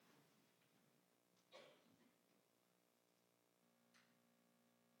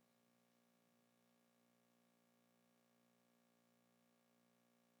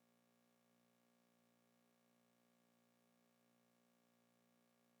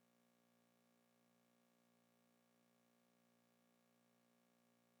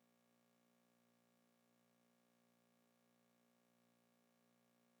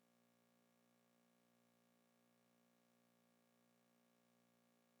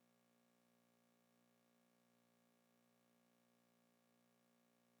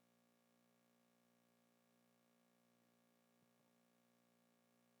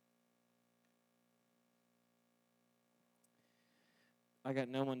I got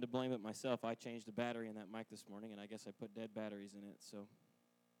no one to blame but myself. I changed the battery in that mic this morning, and I guess I put dead batteries in it, so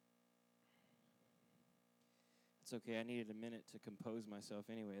it's okay. I needed a minute to compose myself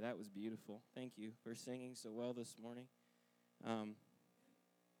anyway. That was beautiful. Thank you for singing so well this morning.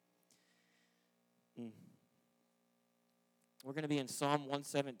 We're going to be in Psalm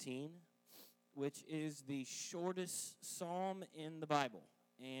 117, which is the shortest psalm in the Bible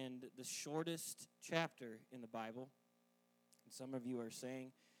and the shortest chapter in the Bible. And some of you are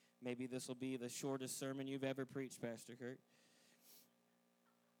saying, maybe this will be the shortest sermon you've ever preached, Pastor Kurt.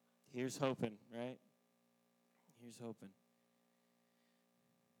 Here's hoping, right? Here's hoping.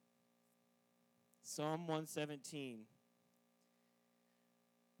 Psalm 117.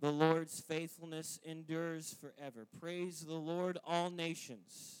 The Lord's faithfulness endures forever. Praise the Lord, all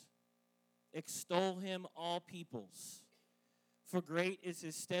nations. Extol him, all peoples. For great is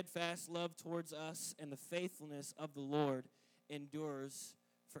his steadfast love towards us, and the faithfulness of the Lord endures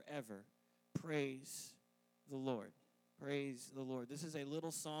forever. Praise the Lord. Praise the Lord. This is a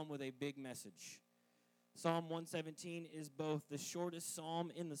little psalm with a big message. Psalm 117 is both the shortest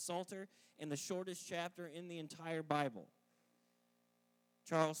psalm in the Psalter and the shortest chapter in the entire Bible.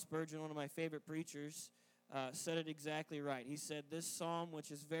 Charles Spurgeon, one of my favorite preachers, said it exactly right. He said, this psalm, which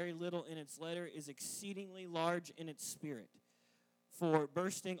is very little in its letter, is exceedingly large in its spirit. For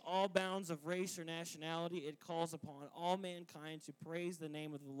bursting all bounds of race or nationality, it calls upon all mankind to praise the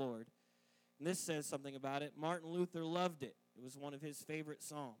name of the Lord. And this says something about it. Martin Luther loved it. It was one of his favorite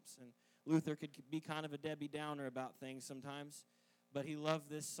psalms. And Luther could be kind of a Debbie Downer about things sometimes, but he loved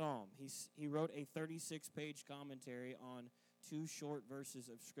this psalm. He wrote a 36-page commentary on 2 short verses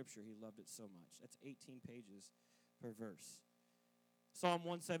of Scripture. He loved it so much. That's 18 pages per verse. Psalm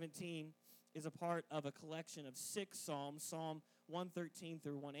 117 is a part of a collection of 6 psalms, Psalm 113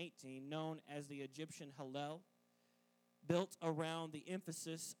 through 118, known as the Egyptian Hallel, built around the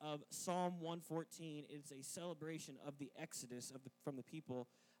emphasis of Psalm 114. It's a celebration of the exodus from the people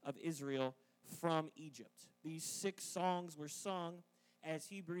of Israel from Egypt. These 6 songs were sung as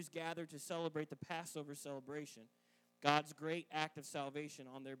Hebrews gathered to celebrate the Passover celebration, God's great act of salvation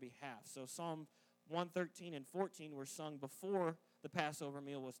on their behalf. So Psalm 113 and 14 were sung before the Passover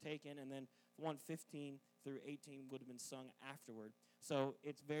meal was taken, and then 115 through 18 would have been sung afterward. So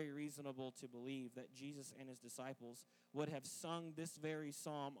it's very reasonable to believe that Jesus and his disciples would have sung this very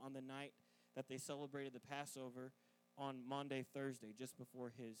psalm on the night that they celebrated the Passover on Maundy Thursday, just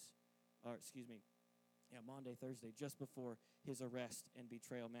before just before his arrest and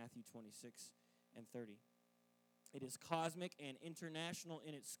betrayal, Matthew 26 and 30. It is cosmic and international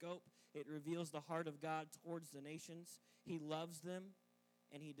in its scope. It reveals the heart of God towards the nations. He loves them,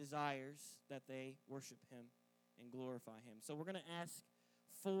 and he desires that they worship him and glorify him. So we're going to ask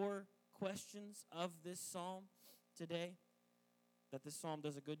 4 questions of this psalm today that this psalm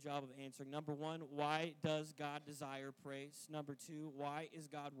does a good job of answering. Number 1, why does God desire praise? Number 2, why is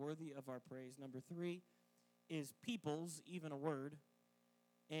God worthy of our praise? Number 3, is peoples even a word?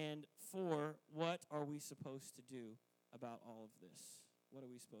 And 4, what are we supposed to do about all of this? What are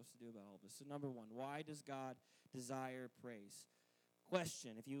we supposed to do about all of this? So number 1, why does God desire praise?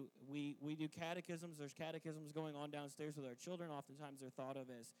 Question, we do catechisms. There's catechisms going on downstairs with our children. Oftentimes they're thought of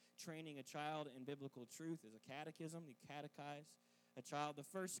as training a child in biblical truth as a catechism. You catechize a child. The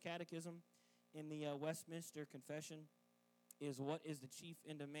first catechism in the Westminster Confession is what is the chief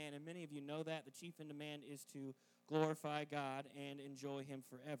end of man. And many of you know that. The chief end of man is to glorify God and enjoy him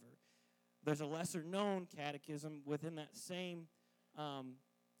forever. There's a lesser-known catechism within that same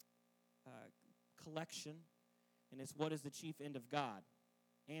collection, and it's what is the chief end of God?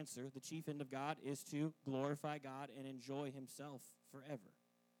 Answer, the chief end of God is to glorify God and enjoy himself forever.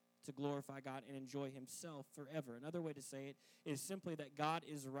 To glorify God and enjoy himself forever. Another way to say it is simply that God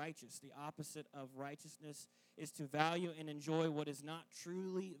is righteous. The opposite of righteousness is to value and enjoy what is not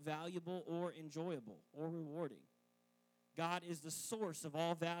truly valuable or enjoyable or rewarding. God is the source of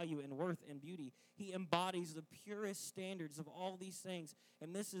all value and worth and beauty. He embodies the purest standards of all these things.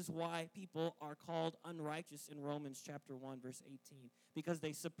 And this is why people are called unrighteous in Romans chapter 1, verse 18. Because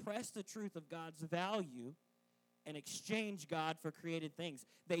they suppress the truth of God's value and exchange God for created things.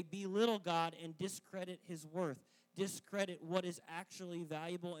 They belittle God and discredit his worth. Discredit what is actually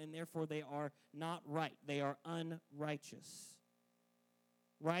valuable, and therefore they are not right. They are unrighteous.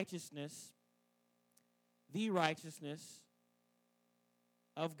 Righteousness, the righteousness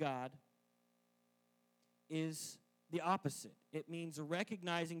of God, is the opposite. It means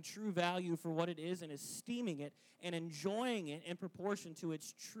recognizing true value for what it is and esteeming it and enjoying it in proportion to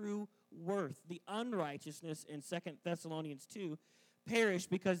its true worth. The unrighteousness in 2 Thessalonians 2 perish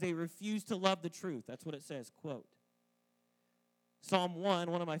because they refuse to love the truth. That's what it says, quote. Psalm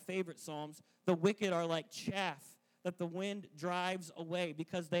 1, one of my favorite psalms, the wicked are like chaff that the wind drives away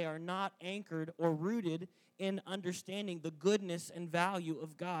because they are not anchored or rooted in understanding the goodness and value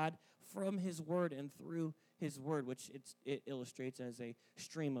of God from his word and through his word, which it illustrates as a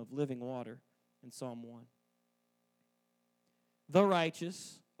stream of living water in Psalm 1. The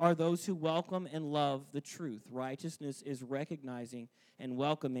righteous are those who welcome and love the truth. Righteousness is recognizing and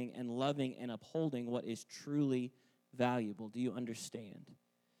welcoming and loving and upholding what is truly valuable. Do you understand?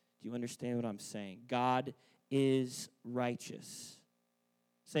 Do you understand what I'm saying? God is righteous.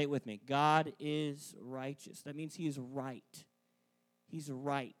 Say it with me. God is righteous. That means he is right. He's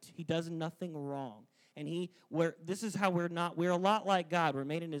right. He does nothing wrong. And this is how we're a lot like God. We're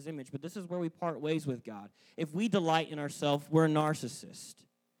made in his image, but this is where we part ways with God. If we delight in ourselves, we're a narcissist.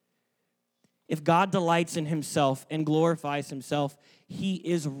 If God delights in himself and glorifies himself, he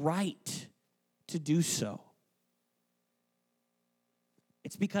is right to do so.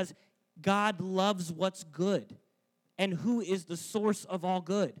 It's because God loves what's good. And who is the source of all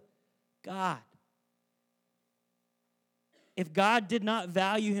good? God. If God did not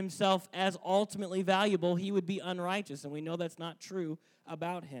value himself as ultimately valuable, he would be unrighteous, and we know that's not true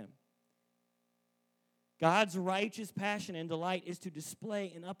about him. God's righteous passion and delight is to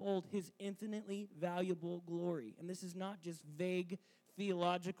display and uphold his infinitely valuable glory. And this is not just vague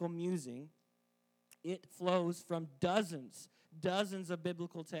theological musing. It flows from dozens of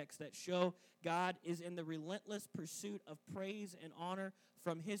biblical texts that show God is in the relentless pursuit of praise and honor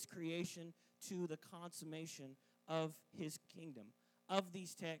from his creation to the consummation of his kingdom. Of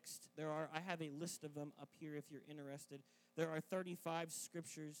these texts, I have a list of them up here if you're interested. There are 35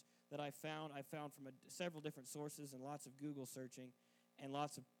 scriptures that I found from several different sources and lots of Google searching and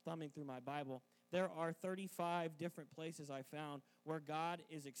lots of thumbing through my Bible. There are 35 different places I found where God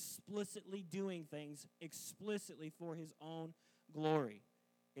is explicitly doing things explicitly for his own glory.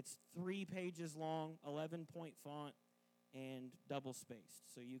 It's 3 pages long, 11-point font, and double-spaced,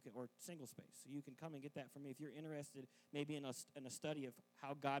 or single-spaced. So you can come and get that from me if you're interested maybe in a study of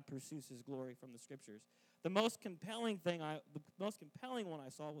how God pursues his glory from the scriptures. The most compelling one I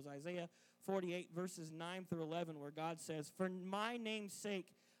saw was Isaiah 48, verses 9 through 11, where God says, "For my name's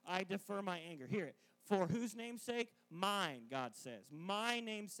sake, I defer my anger." Hear it. For whose name's sake? Mine, God says. My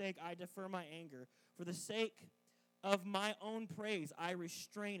name's sake, I defer my anger. For the sake of my own praise, I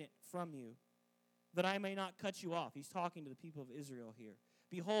restrain it from you, that I may not cut you off. He's talking to the people of Israel here.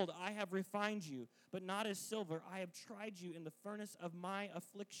 Behold, I have refined you, but not as silver. I have tried you in the furnace of my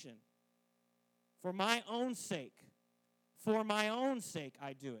affliction. For my own sake,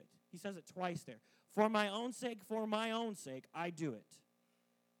 I do it. He says it twice there. For my own sake, I do it.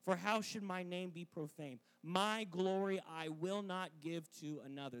 For how should my name be profaned? My glory I will not give to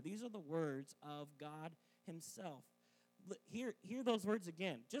another. These are the words of God himself. Hear those words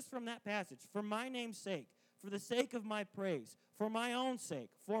again, just from that passage. For my name's sake, for the sake of my praise, for my own sake,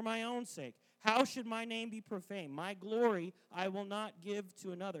 how should my name be profaned? My glory I will not give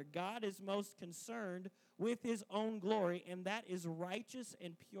to another. God is most concerned with his own glory, and that is righteous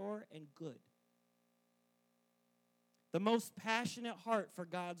and pure and good. The most passionate heart for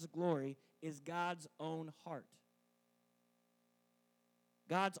God's glory is God's own heart.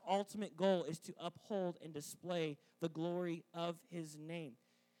 God's ultimate goal is to uphold and display the glory of his name.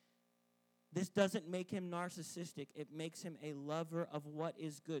 This doesn't make him narcissistic. It makes him a lover of what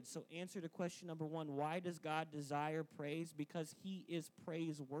is good. So answer to question number 1, why does God desire praise? Because he is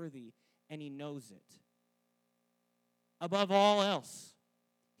praiseworthy and he knows it. Above all else,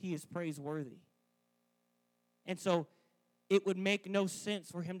 he is praiseworthy. And so it would make no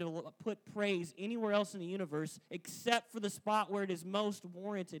sense for him to put praise anywhere else in the universe except for the spot where it is most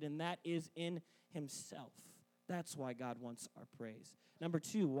warranted, and that is in himself. That's why God wants our praise. Number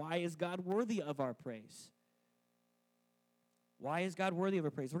 2, why is God worthy of our praise? Why is God worthy of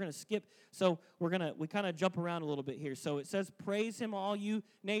our praise? We're going to skip, so we kind of jump around a little bit here. So it says, praise him, all you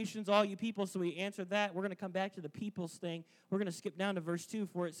nations, all you people. So we answered that. We're going to come back to the peoples thing. We're going to skip down to verse 2,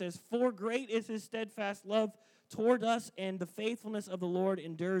 for it says, for great is his steadfast love toward us, and the faithfulness of the Lord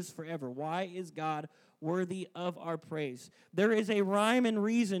endures forever. Why is God worthy of our praise? There is a rhyme and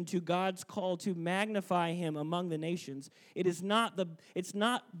reason to God's call to magnify him among the nations. It's not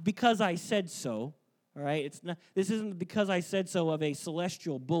because I said so. All right, this isn't because I said so of a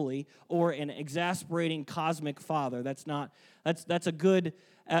celestial bully or an exasperating cosmic father. That's a good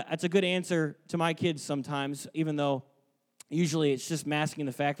answer to my kids sometimes, even though usually it's just masking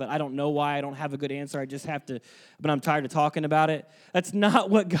the fact that I don't know why I don't have a good answer. I just have to, but I'm tired of talking about it. That's not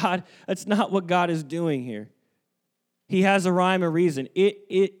what God is doing here. He has a rhyme or reason.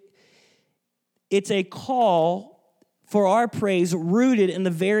 It's a call for our praise rooted in the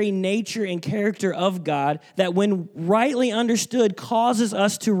very nature and character of God that when rightly understood causes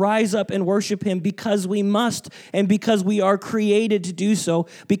us to rise up and worship him because we must and because we are created to do so,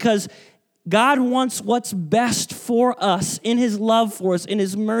 because God wants what's best for us in his love for us, in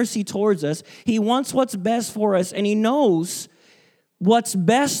his mercy towards us. He wants what's best for us, and he knows what's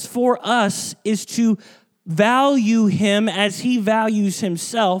best for us is to value him as he values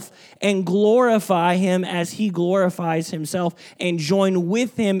himself and glorify him as he glorifies himself and join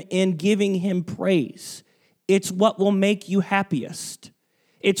with him in giving him praise. It's what will make you happiest.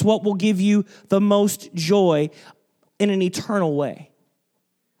 It's what will give you the most joy in an eternal way.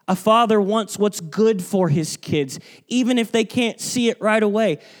 A father wants what's good for his kids, even if they can't see it right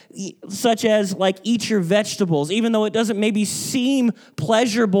away, such as like eat your vegetables. Even though it doesn't maybe seem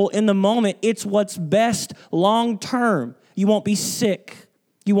pleasurable in the moment, it's what's best long term. You won't be sick.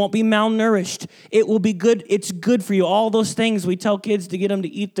 You won't be malnourished. It will be good. It's good for you. All those things we tell kids to get them to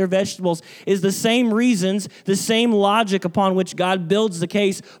eat their vegetables is the same reasons, the same logic upon which God builds the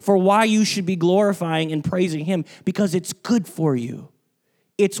case for why you should be glorifying and praising him, because it's good for you.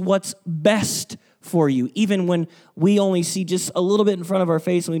 It's what's best for you, even when we only see just a little bit in front of our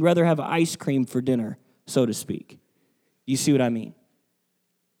face and we'd rather have ice cream for dinner, so to speak. You see what I mean?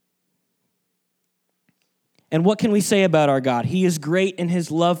 And what can we say about our God? He is great in his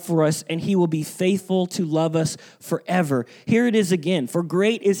love for us, and he will be faithful to love us forever. Here it is again. For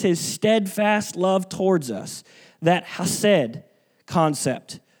great is his steadfast love towards us. That hesed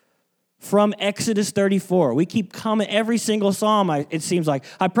concept from Exodus 34. We keep coming every single psalm, it seems like.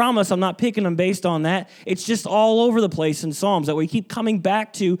 I promise I'm not picking them based on that. It's just all over the place in Psalms that we keep coming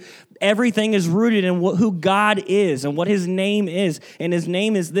back to. Everything is rooted in who God is and what his name is. And his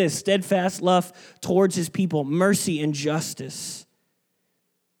name is this: steadfast love towards his people, mercy and justice.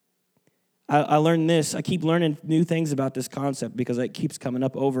 I learned this. I keep learning new things about this concept because it keeps coming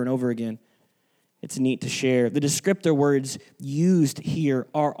up over and over again. It's neat to share. The descriptor words used here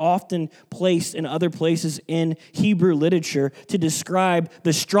are often placed in other places in Hebrew literature to describe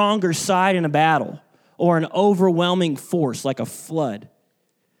the stronger side in a battle or an overwhelming force like a flood.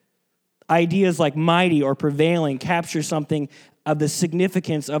 Ideas like mighty or prevailing capture something of the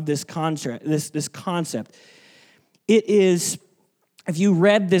significance of this concept. It is, if you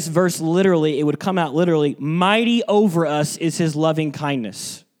read this verse literally, it would come out literally, mighty over us is his loving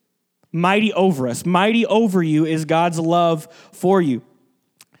kindness. Mighty over us. Mighty over you is God's love for you.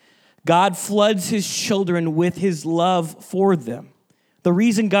 God floods his children with his love for them. The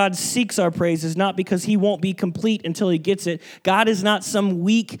reason God seeks our praise is not because he won't be complete until he gets it. God is not some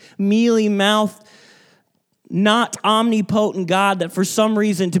weak, mealy-mouthed, not omnipotent God that for some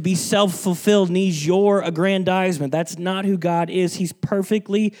reason to be self-fulfilled needs your aggrandizement. That's not who God is. He's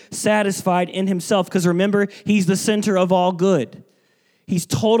perfectly satisfied in himself because remember, he's the center of all good. He's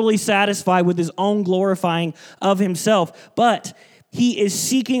totally satisfied with his own glorifying of himself. But he is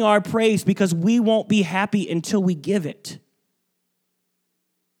seeking our praise because we won't be happy until we give it.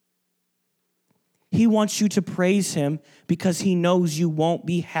 He wants you to praise him because he knows you won't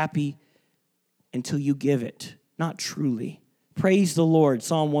be happy until you give it. Not truly. Praise the Lord,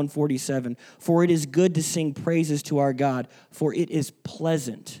 Psalm 147. For it is good to sing praises to our God, for it is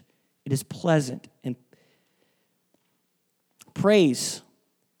pleasant. It is pleasant and praise,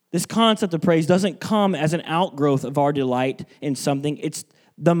 this concept of praise doesn't come as an outgrowth of our delight in something. It's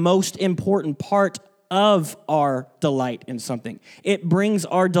the most important part of our delight in something. It brings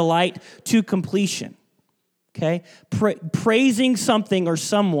our delight to completion, okay? Praising something or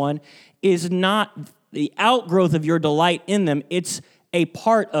someone is not the outgrowth of your delight in them. It's a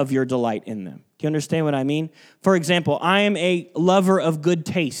part of your delight in them. Do you understand what I mean? For example, I am a lover of good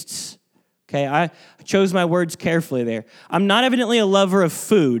tastes. Okay, I chose my words carefully there. I'm not evidently a lover of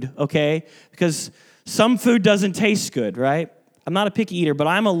food, okay, because some food doesn't taste good, right? I'm not a picky eater, but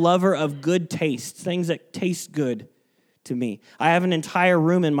I'm a lover of good tastes, things that taste good to me. I have an entire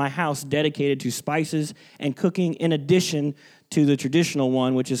room in my house dedicated to spices and cooking in addition to the traditional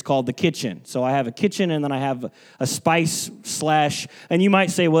one, which is called the kitchen. So I have a kitchen and then I have a spice slash, and you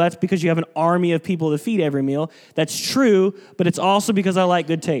might say, well, that's because you have an army of people to feed every meal. That's true, but it's also because I like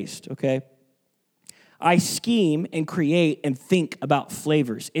good taste, okay? I scheme and create and think about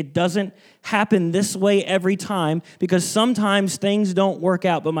flavors. It doesn't happen this way every time because sometimes things don't work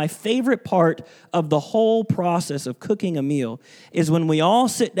out. But my favorite part of the whole process of cooking a meal is when we all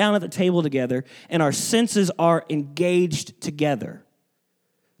sit down at the table together and our senses are engaged together.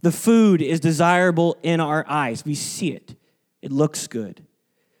 The food is desirable in our eyes. We see it. It looks good.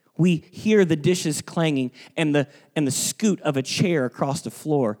 We hear the dishes clanging and the scoot of a chair across the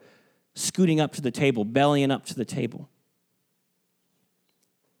floor scooting up to the table, bellying up to the table.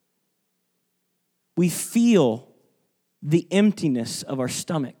 We feel the emptiness of our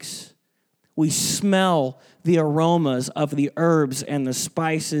stomachs. We smell the aromas of the herbs and the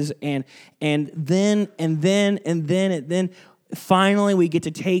spices, and then finally we get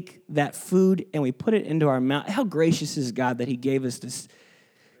to take that food and we put it into our mouth. How gracious is God that he gave us this?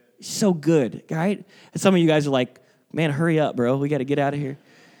 So good, right? And some of you guys are like, man, hurry up, bro. We got to get out of here.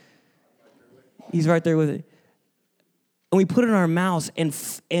 He's right there with it. And we put it in our mouths, and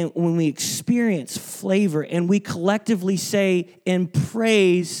when we experience flavor, and we collectively say in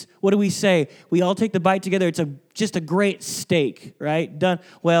praise, what do we say? We all take the bite together. It's just a great steak, right? Done.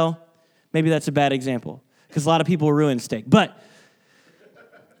 Well, maybe that's a bad example, because a lot of people ruin steak. But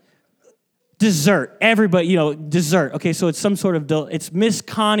dessert, everybody, dessert. Okay, so it's some sort of, it's Miss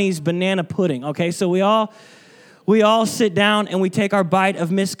Connie's banana pudding. Okay, so we all sit down and we take our bite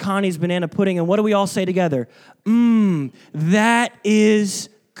of Miss Connie's banana pudding, and what do we all say together? That is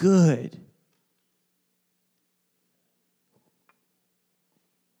good.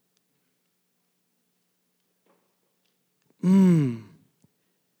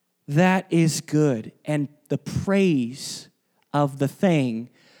 That is good. And the praise of the thing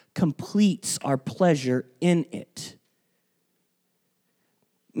completes our pleasure in it.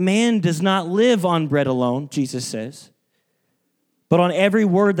 Man does not live on bread alone, Jesus says, but on every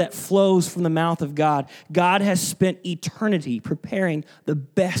word that flows from the mouth of God. God has spent eternity preparing the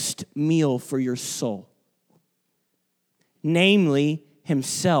best meal for your soul, namely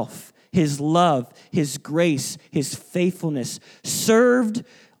himself, his love, his grace, his faithfulness, served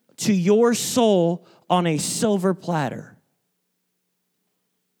to your soul on a silver platter.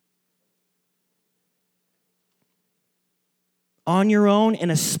 On your own,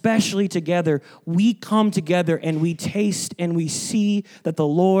 and especially together, we come together and we taste and we see that the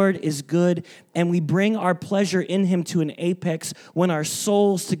Lord is good, and we bring our pleasure in him to an apex when our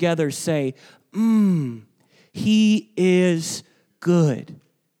souls together say, he is good.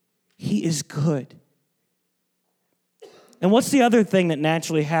 He is good. And what's the other thing that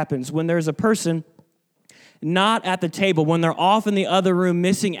naturally happens when there's a person not at the table, when they're off in the other room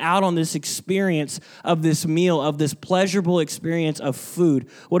missing out on this experience of this meal, of this pleasurable experience of food?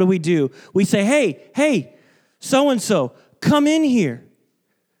 What do? We say, hey, so-and-so, come in here.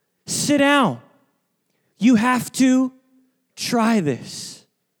 Sit down. You have to try this.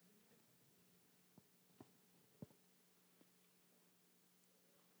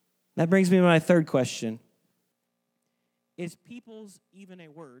 That brings me to my third question. Is peoples even a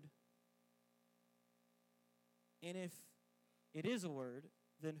word? And if it is a word,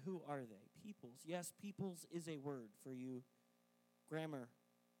 then who are they? Peoples. Yes, peoples is a word for you grammar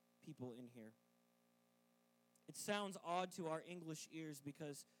people in here. It sounds odd to our English ears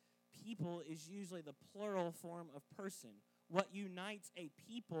because people is usually the plural form of person. What unites a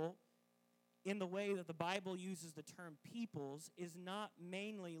people in the way that the Bible uses the term peoples is not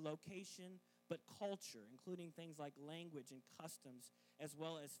mainly location, but culture, including things like language and customs, as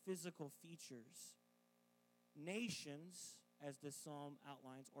well as physical features. Nations, as this psalm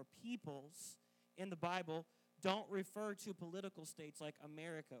outlines, or peoples in the Bible don't refer to political states like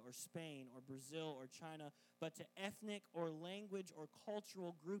America or Spain or Brazil or China, but to ethnic or language or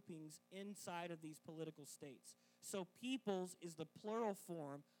cultural groupings inside of these political states. So peoples is the plural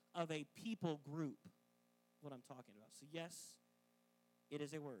form of a people group, what I'm talking about. So yes, it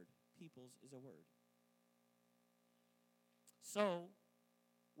is a word. Peoples is a word. So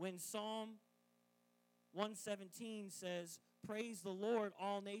when Psalm 117 says, praise the Lord,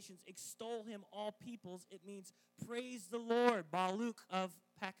 all nations, extol him, all peoples, it means praise the Lord, Baluk of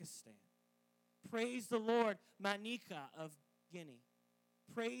Pakistan. Praise the Lord, Manika of Guinea.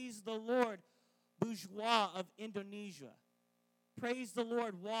 Praise the Lord, Bourgeois of Indonesia. Praise the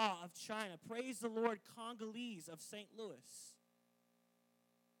Lord, Wa of China. Praise the Lord, Congolese of St. Louis.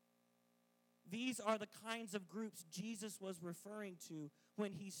 These are the kinds of groups Jesus was referring to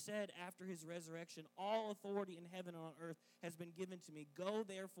when he said after his resurrection, all authority in heaven and on earth has been given to me. Go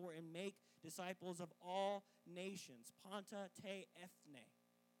therefore and make disciples of all nations. Panta te ethne.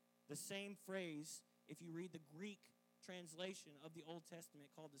 The same phrase, if you read the Greek translation of the Old Testament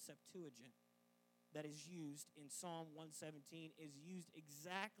called the Septuagint, that is used in Psalm 117, is used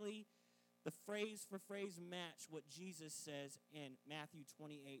exactly the phrase for phrase match what Jesus says in Matthew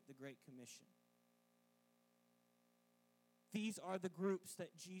 28, the Great Commission. These are the groups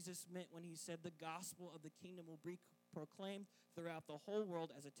that Jesus meant when he said the gospel of the kingdom will be proclaimed throughout the whole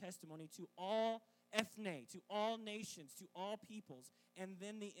world as a testimony to all ethne, to all nations, to all peoples, and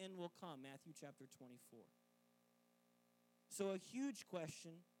then the end will come, Matthew chapter 24. So a huge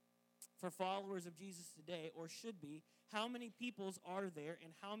question for followers of Jesus today, or should be, how many peoples are there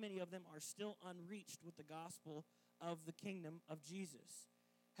and how many of them are still unreached with the gospel of the kingdom of Jesus?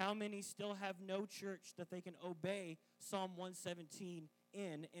 How many still have no church that they can obey Psalm 117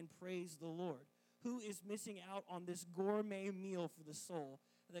 in and praise the Lord? Who is missing out on this gourmet meal for the soul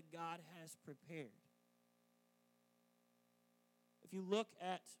that God has prepared? If you look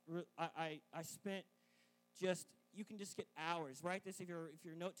at, I spent just, you can just get hours. Write this if you're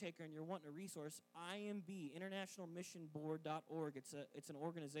a note taker and you're wanting a resource. IMB, internationalmissionboard.org. It's an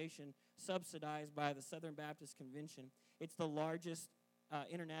organization subsidized by the Southern Baptist Convention. It's the largest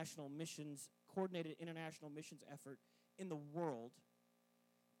coordinated international missions effort in the world.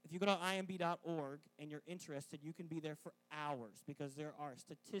 If you go to imb.org and you're interested, you can be there for hours because there are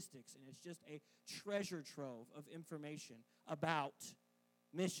statistics, and it's just a treasure trove of information about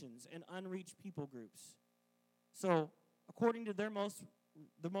missions and unreached people groups. So, according to the most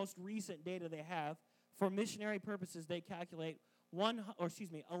recent data they have, for missionary purposes, they calculate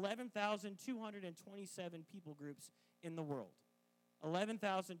 11,227 people groups in the world.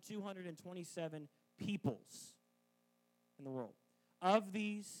 11,227 peoples in the world. Of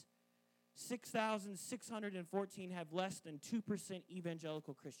these, 6,614 have less than 2%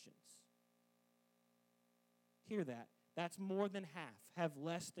 evangelical Christians. Hear that. That's more than half have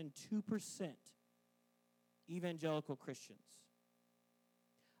less than 2% evangelical Christians.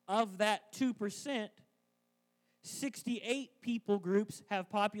 Of that 2%, 68 people groups have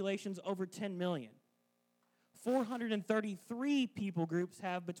populations over 10 million. 433 people groups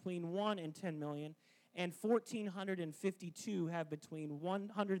have between 1 and 10 million, and 1,452 have between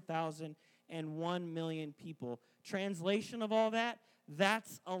 100,000 and 1 million people. Translation of all that,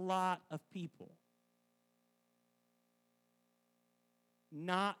 that's a lot of people.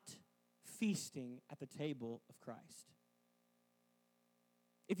 Not feasting at the table of Christ.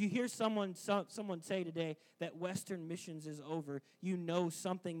 If you hear someone say today that Western missions is over, you know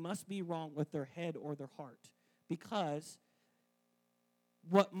something must be wrong with their head or their heart. Because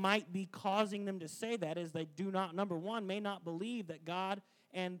what might be causing them to say that is they do not, number one, may not believe that God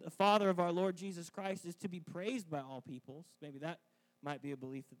and the Father of our Lord Jesus Christ is to be praised by all peoples. Maybe that might be a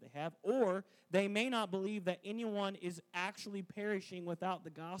belief that they have. Or they may not believe that anyone is actually perishing without the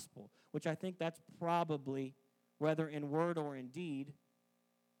gospel, which I think that's probably, whether in word or in deed,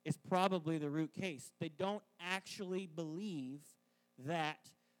 is probably the root case. They don't actually believe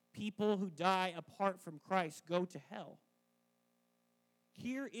that people who die apart from Christ go to hell.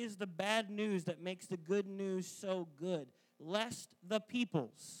 Here is the bad news that makes the good news so good. Lest the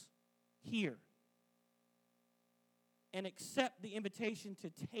peoples hear and accept the invitation to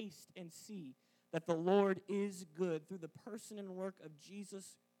taste and see that the Lord is good through the person and work of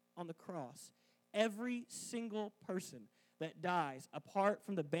Jesus on the cross. Every single person that dies apart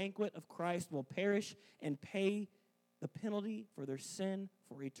from the banquet of Christ will perish and pay the penalty for their sin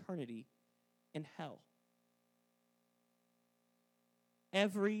for eternity in hell.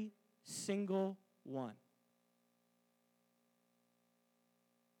 Every single one.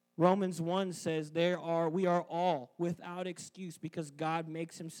 Romans 1 says, we are all without excuse because God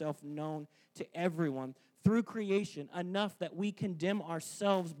makes himself known to everyone through creation enough that we condemn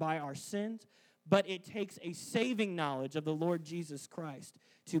ourselves by our sins, but it takes a saving knowledge of the Lord Jesus Christ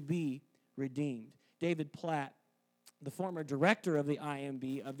to be redeemed. David Platt, the former director of the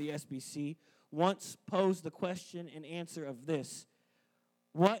IMB, of the SBC, once posed the question and answer of this: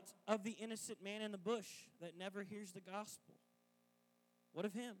 what of the innocent man in the bush that never hears the gospel? What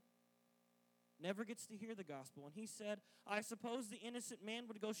of him? Never gets to hear the gospel. And he said, I suppose the innocent man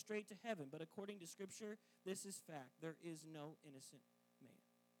would go straight to heaven, but according to Scripture, this is fact. There is no innocent man.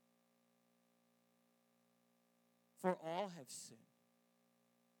 For all have sinned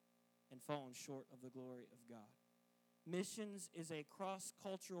and fallen short of the glory of God. Missions is a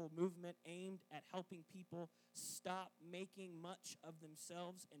cross-cultural movement aimed at helping people stop making much of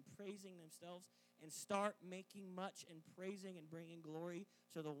themselves and praising themselves and start making much and praising and bringing glory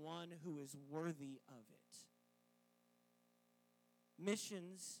to the one who is worthy of it.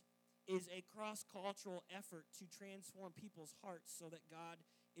 Missions is a cross-cultural effort to transform people's hearts so that God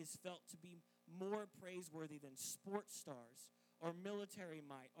is felt to be more praiseworthy than sports stars or military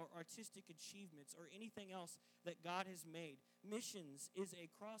might or artistic achievements or anything else that God has made. Missions is a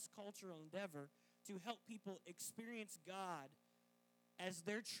cross-cultural endeavor to help people experience God as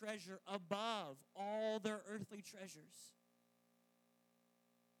their treasure above all their earthly treasures.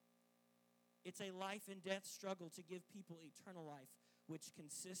 It's a life and death struggle to give people eternal life, which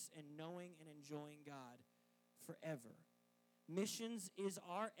consists in knowing and enjoying God forever. Missions is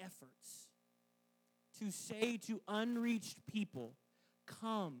our efforts to say to unreached people,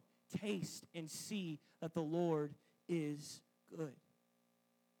 come, taste and see that the Lord is good.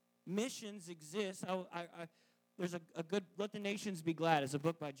 Missions exist. There's a good, Let the Nations Be Glad is a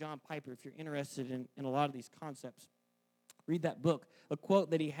book by John Piper if you're interested in a lot of these concepts. Read that book. A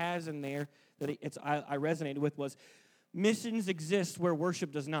quote that he has in there that I resonated with was, missions exist where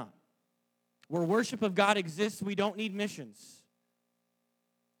worship does not. Where worship of God exists, we don't need missions.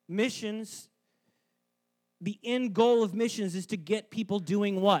 Missions, the end goal of missions is to get people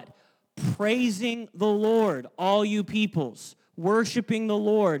doing what? Praising the Lord, all you peoples. Worshiping the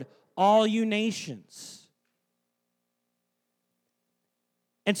Lord, all you nations.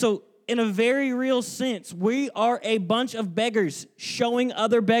 And so, in a very real sense, we are a bunch of beggars showing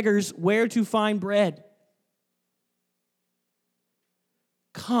other beggars where to find bread.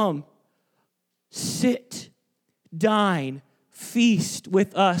 Come, sit, dine, feast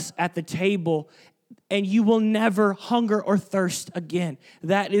with us at the table, and you will never hunger or thirst again.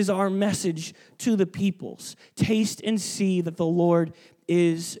 That is our message to the peoples. Taste and see that the Lord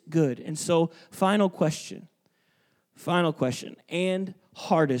is good. And so, final question, and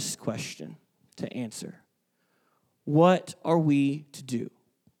hardest question to answer. What are we to do?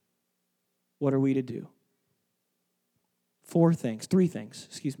 What are we to do? Three things.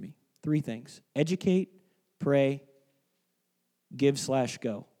 Educate, pray,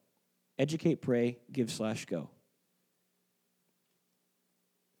 give/go. Educate, pray, give/go.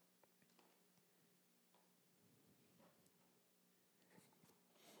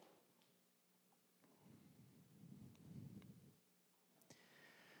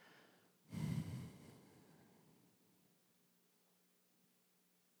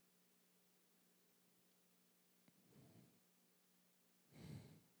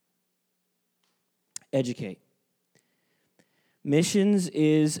 Educate. Missions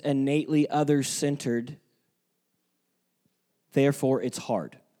is innately others-centered, therefore it's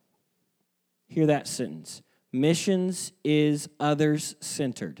hard. Hear that sentence. Missions is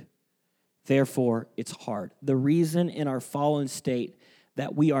others-centered, therefore it's hard. The reason in our fallen state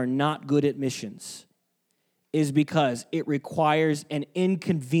that we are not good at missions is because it requires an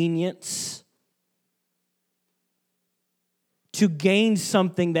inconvenience to gain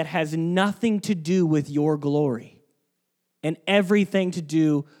something that has nothing to do with your glory and everything to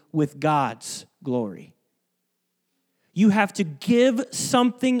do with God's glory. You have to give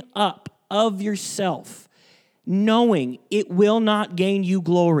something up of yourself, knowing it will not gain you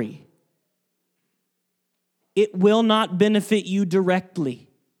glory. It will not benefit you directly.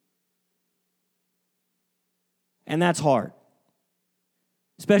 And that's hard.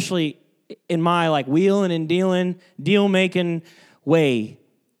 Especially in my wheeling and dealing, deal-making way,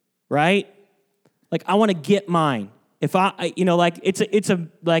 right? I want to get mine. If it's a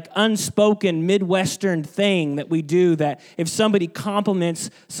unspoken Midwestern thing that we do, that if somebody compliments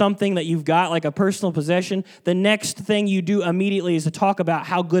something that you've got, like a personal possession, the next thing you do immediately is to talk about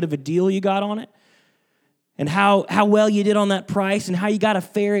how good of a deal you got on it and how well you did on that price and how you got a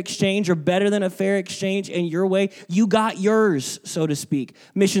fair exchange or better than a fair exchange in your way. You got yours, so to speak.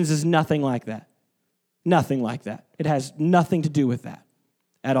 Missions is nothing like that. Nothing like that. It has nothing to do with that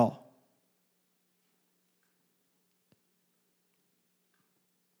at all.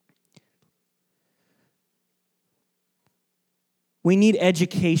 We need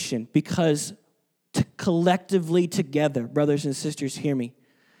education because collectively together, brothers and sisters, hear me,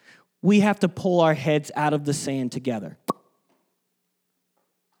 we have to pull our heads out of the sand together.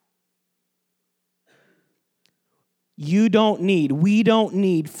 We don't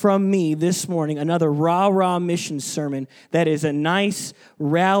need from me this morning another rah-rah mission sermon that is a nice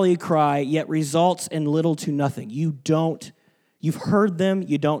rally cry yet results in little to nothing. You've heard them,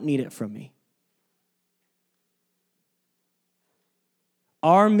 you don't need it from me.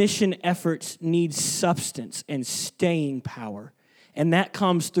 Our mission efforts need substance and staying power. And that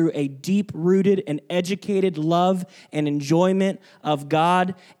comes through a deep-rooted and educated love and enjoyment of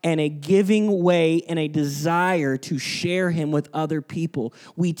God and a giving way and a desire to share Him with other people.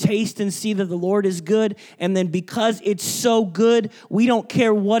 We taste and see that the Lord is good, and then because it's so good, we don't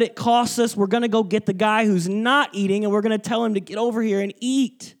care what it costs us. We're going to go get the guy who's not eating, and we're going to tell him to get over here and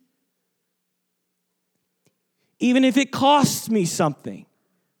eat. Even if it costs me something.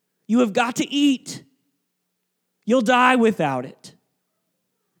 You have got to eat. You'll die without it.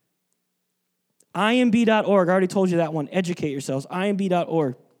 IMB.org, I already told you that one. Educate yourselves.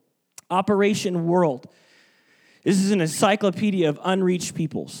 IMB.org. Operation World. This is an encyclopedia of unreached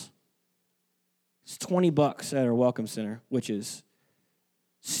peoples. It's $20 at our Welcome Center, which is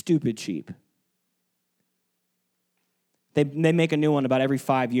stupid cheap. They make a new one about every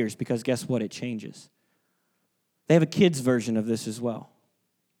 5 years because guess what? It changes. They have a kids version of this as well.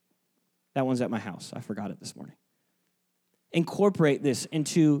 That one's at my house. I forgot it this morning. Incorporate this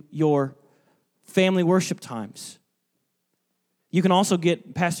into your family worship times. You can also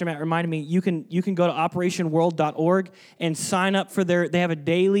get, Pastor Matt reminded me, you can go to operationworld.org and sign up for they have a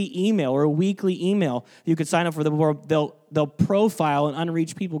daily email or a weekly email. You could sign up for where they'll profile an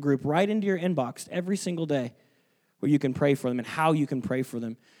unreached people group right into your inbox every single day where you can pray for them and how you can pray for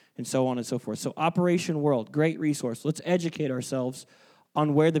them and so on and so forth. So Operation World, great resource. Let's educate ourselves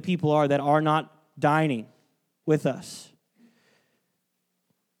on where the people are that are not dining with us.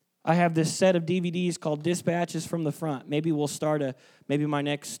 I have this set of DVDs called Dispatches from the Front. Maybe we'll start maybe my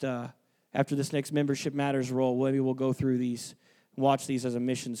next, after this next Membership Matters roll, maybe we'll go through these, watch these as a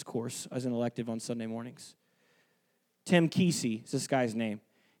missions course, as an elective on Sunday mornings. Tim Kesey is this guy's name.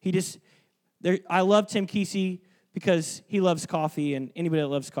 I love Tim Kesey because he loves coffee, and anybody that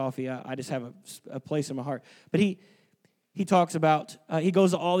loves coffee, I just have a place in my heart. But he talks about, he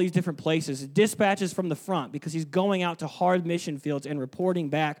goes to all these different places, dispatches from the front, because he's going out to hard mission fields and reporting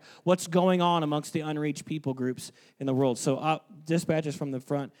back what's going on amongst the unreached people groups in the world. So dispatches from the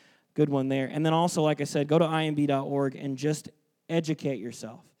front, good one there. And then also, like I said, go to imb.org and just educate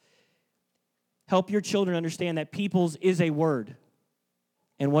yourself. Help your children understand that peoples is a word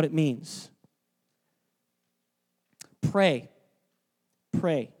and what it means. Pray.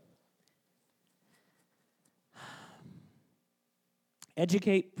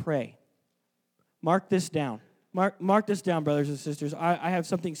 Educate, pray. Mark this down. Mark this down, brothers and sisters. I have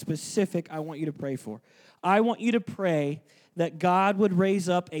something specific I want you to pray for. I want you to pray that God would raise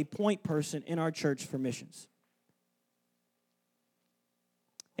up a point person in our church for missions.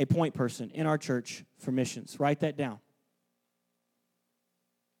 A point person in our church for missions. Write that down.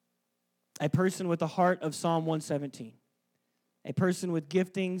 A person with the heart of Psalm 117. A person with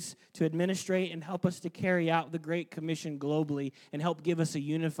giftings to administrate and help us to carry out the Great Commission globally and help give us a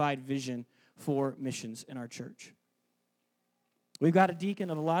unified vision for missions in our church. We've got a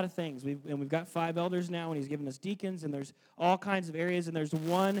deacon of a lot of things. We've got 5 elders now, and he's given us deacons, and there's all kinds of areas, and there's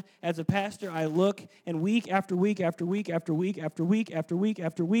one, as a pastor, I look, and week after week after week after week after week after week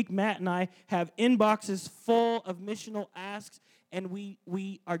after week, Matt and I have inboxes full of missional asks, and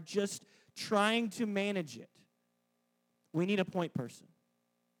we are just trying to manage it. We need a point person.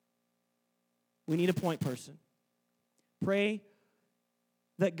 We need a point person. Pray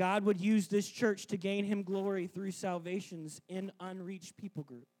that God would use this church to gain him glory through salvations in unreached people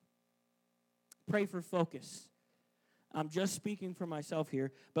group. Pray for focus. I'm just speaking for myself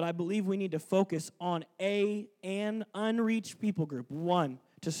here, but I believe we need to focus on an unreached people group, one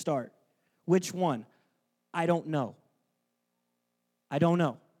to start. Which one? I don't know.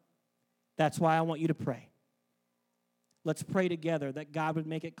 That's why I want you to pray. Let's pray together that God would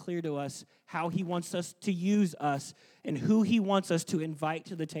make it clear to us how he wants us to use us and who he wants us to invite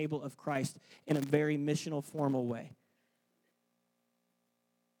to the table of Christ in a very missional, formal way.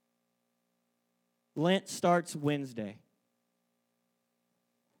 Lent starts Wednesday.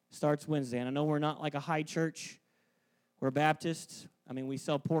 And I know we're not like a high church. We're Baptists. I mean, we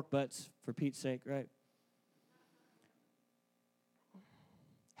sell pork butts, for Pete's sake, right?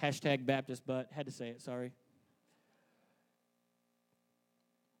 Hashtag Baptist butt. Had to say it, sorry.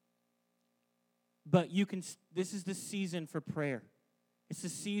 But this is the season for prayer. It's the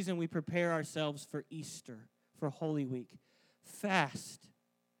season we prepare ourselves for Easter, for Holy Week. Fast.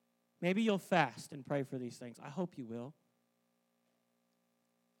 Maybe you'll fast and pray for these things. I hope you will.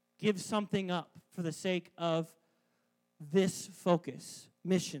 Give something up for the sake of this focus.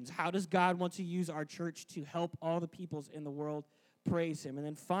 Missions. How does God want to use our church to help all the peoples in the world praise him? And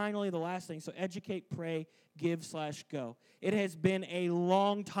then finally, the last thing. So educate, pray, give/go. It has been a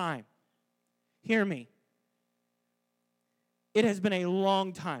long time. Hear me. It has been a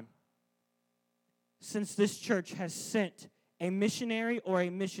long time since this church has sent a missionary or a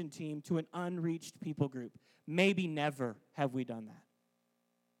mission team to an unreached people group. Maybe never have we done that.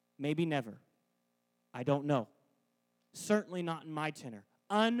 Maybe never. I don't know. Certainly not in my tenure.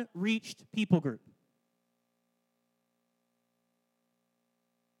 Unreached people group.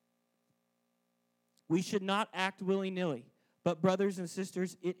 We should not act willy-nilly. But brothers and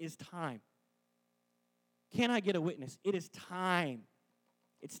sisters, it is time. Can I get a witness? It is time.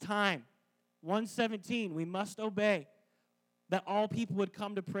 It's time. 117, we must obey that all people would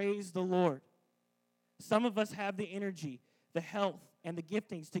come to praise the Lord. Some of us have the energy, the health, and the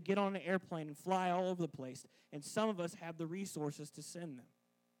giftings to get on an airplane and fly all over the place. And some of us have the resources to send them.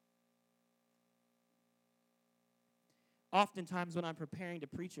 Oftentimes when I'm preparing to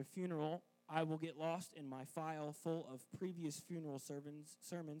preach a funeral, I will get lost in my file full of previous funeral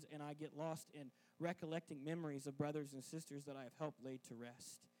sermons, and I get lost in recollecting memories of brothers and sisters that I have helped lay to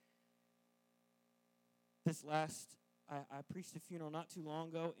rest. I preached a funeral not too long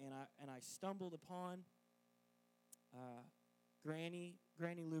ago, and I stumbled upon Granny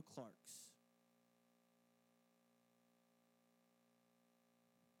Lou Clark's.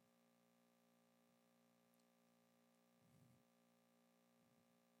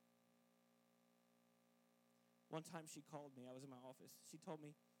 One time she called me. I was in my office. She told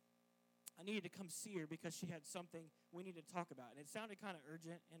me I needed to come see her because she had something we needed to talk about. And it sounded kind of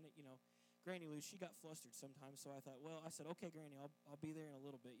urgent. And, Granny Lou, she got flustered sometimes. So I thought, I said, okay, Granny, I'll be there in a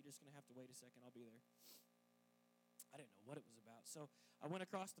little bit. You're just going to have to wait a second. I'll be there. I didn't know what it was about. So I went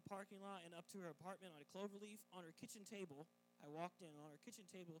across the parking lot and up to her apartment on a Cloverleaf. On her kitchen table, I walked in. On her kitchen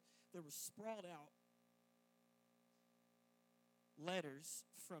table, there was sprawled out letters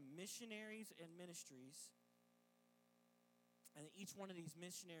from missionaries and ministries. And each one of these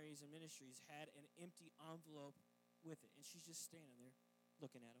missionaries and ministries had an empty envelope with it. And she's just standing there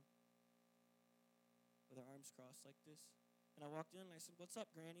looking at them with her arms crossed like this. And I walked in and I said, "What's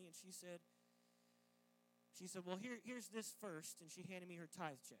up, Granny?" And she said, well, here's this first. And she handed me her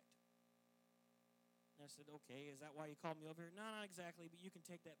tithe check. And I said, okay, is that why you called me over here? No, not exactly, but you can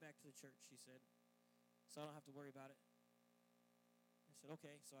take that back to the church, she said. So I don't have to worry about it. I said,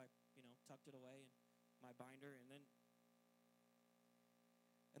 okay. So I, tucked it away in my binder. And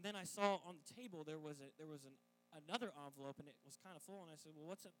then I saw on the table there was another envelope, and it was kind of full. And I said, well,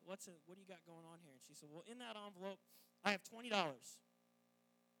 what do you got going on here? And she said, well, in that envelope, I have $20. I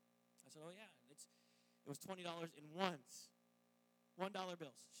said, oh yeah, it was $20 in ones, $1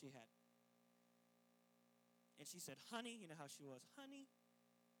 bills she had. And she said, honey, you know how she was, honey,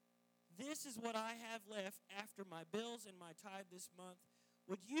 this is what I have left after my bills and my tithe this month.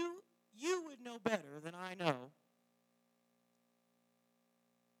 You would know better than I know.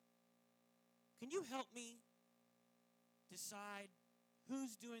 Can you help me decide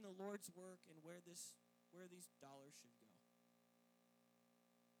who's doing the Lord's work and where these dollars should go?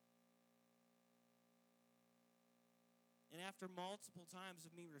 And after multiple times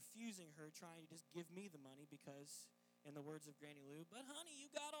of me refusing her, trying to just give me the money because, in the words of Granny Lou, but honey, you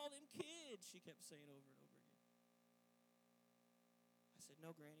got all them kids, she kept saying over and over again. I said,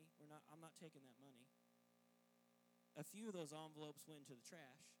 no, Granny, I'm not taking that money. A few of those envelopes went into the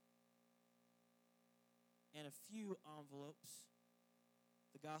trash. And a few envelopes,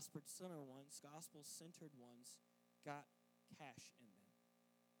 the gospel-centered ones, got cash in them.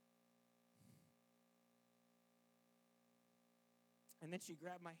 And then she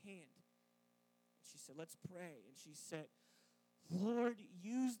grabbed my hand. And she said, let's pray. And she said, Lord,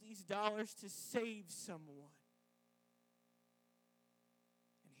 use these dollars to save someone.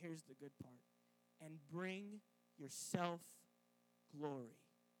 And here's the good part. And bring yourself glory.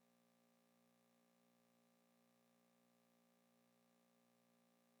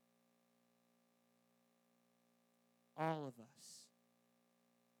 All of us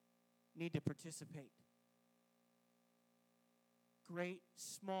need to participate. Great,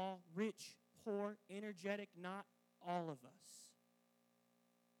 small, rich, poor, energetic, not all of us.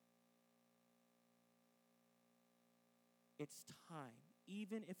 It's time.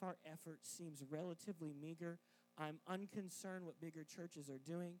 Even if our effort seems relatively meager, I'm unconcerned what bigger churches are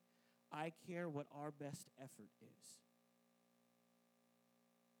doing. I care what our best effort is.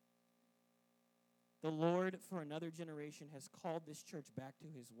 The Lord, for another generation, has called this church back to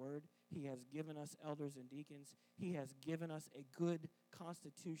his word. He has given us elders and deacons. He has given us a good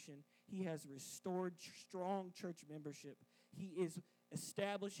constitution. He has restored strong church membership. He is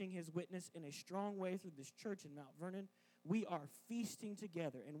establishing his witness in a strong way through this church in Mount Vernon. We are feasting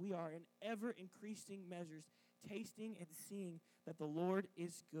together, and we are in ever-increasing measures tasting and seeing that the Lord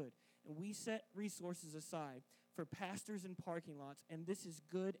is good. And we set resources aside for pastors and parking lots, and this is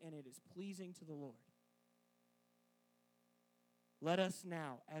good, and it is pleasing to the Lord. Let us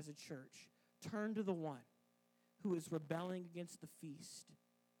now, as a church, turn to the one who is rebelling against the feast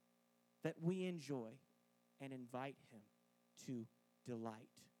that we enjoy and invite him to delight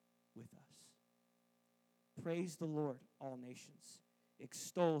with us. Praise the Lord, all nations.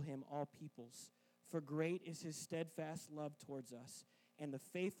 Extol him, all peoples. For great is his steadfast love towards us, and the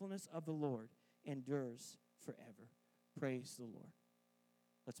faithfulness of the Lord endures forever. Praise the Lord.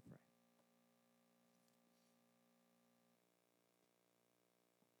 Let's pray.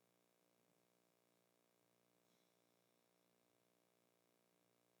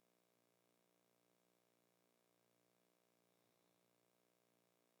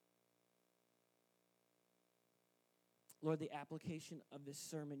 Lord, the application of this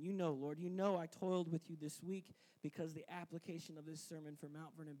sermon, Lord, I toiled with you this week because the application of this sermon for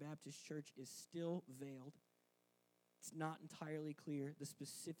Mount Vernon Baptist Church is still veiled. It's not entirely clear the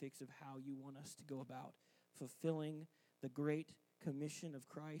specifics of how you want us to go about fulfilling the great commission of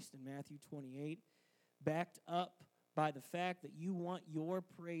Christ in Matthew 28, backed up by the fact that you want your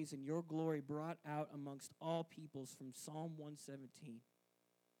praise and your glory brought out amongst all peoples from Psalm 117.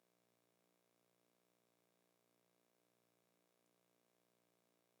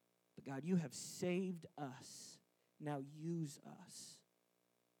 But God, you have saved us. Now use us.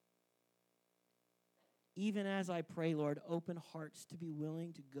 Even as I pray, Lord, open hearts to be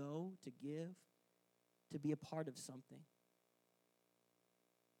willing to go, to give, to be a part of something.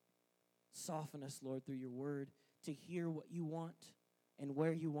 Soften us, Lord, through your word to hear what you want and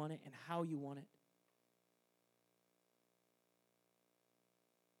where you want it and how you want it.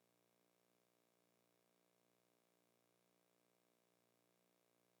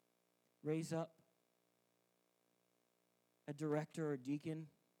 Raise up a director or deacon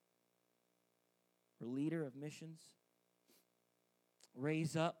or leader of missions.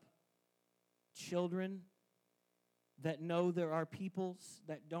 Raise up children that know there are peoples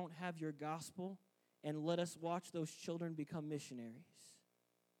that don't have your gospel, and let us watch those children become missionaries,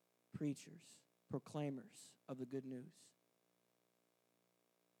 preachers, proclaimers of the good news.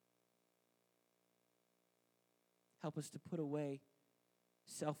 Help us to put away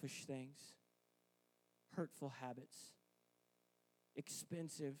selfish things, hurtful habits,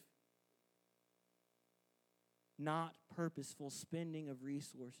 expensive, not purposeful spending of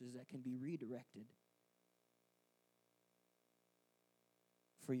resources that can be redirected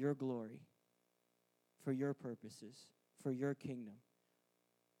for your glory, for your purposes, for your kingdom,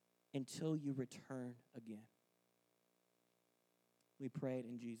 until you return again. We pray it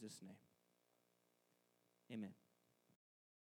in Jesus' name. Amen.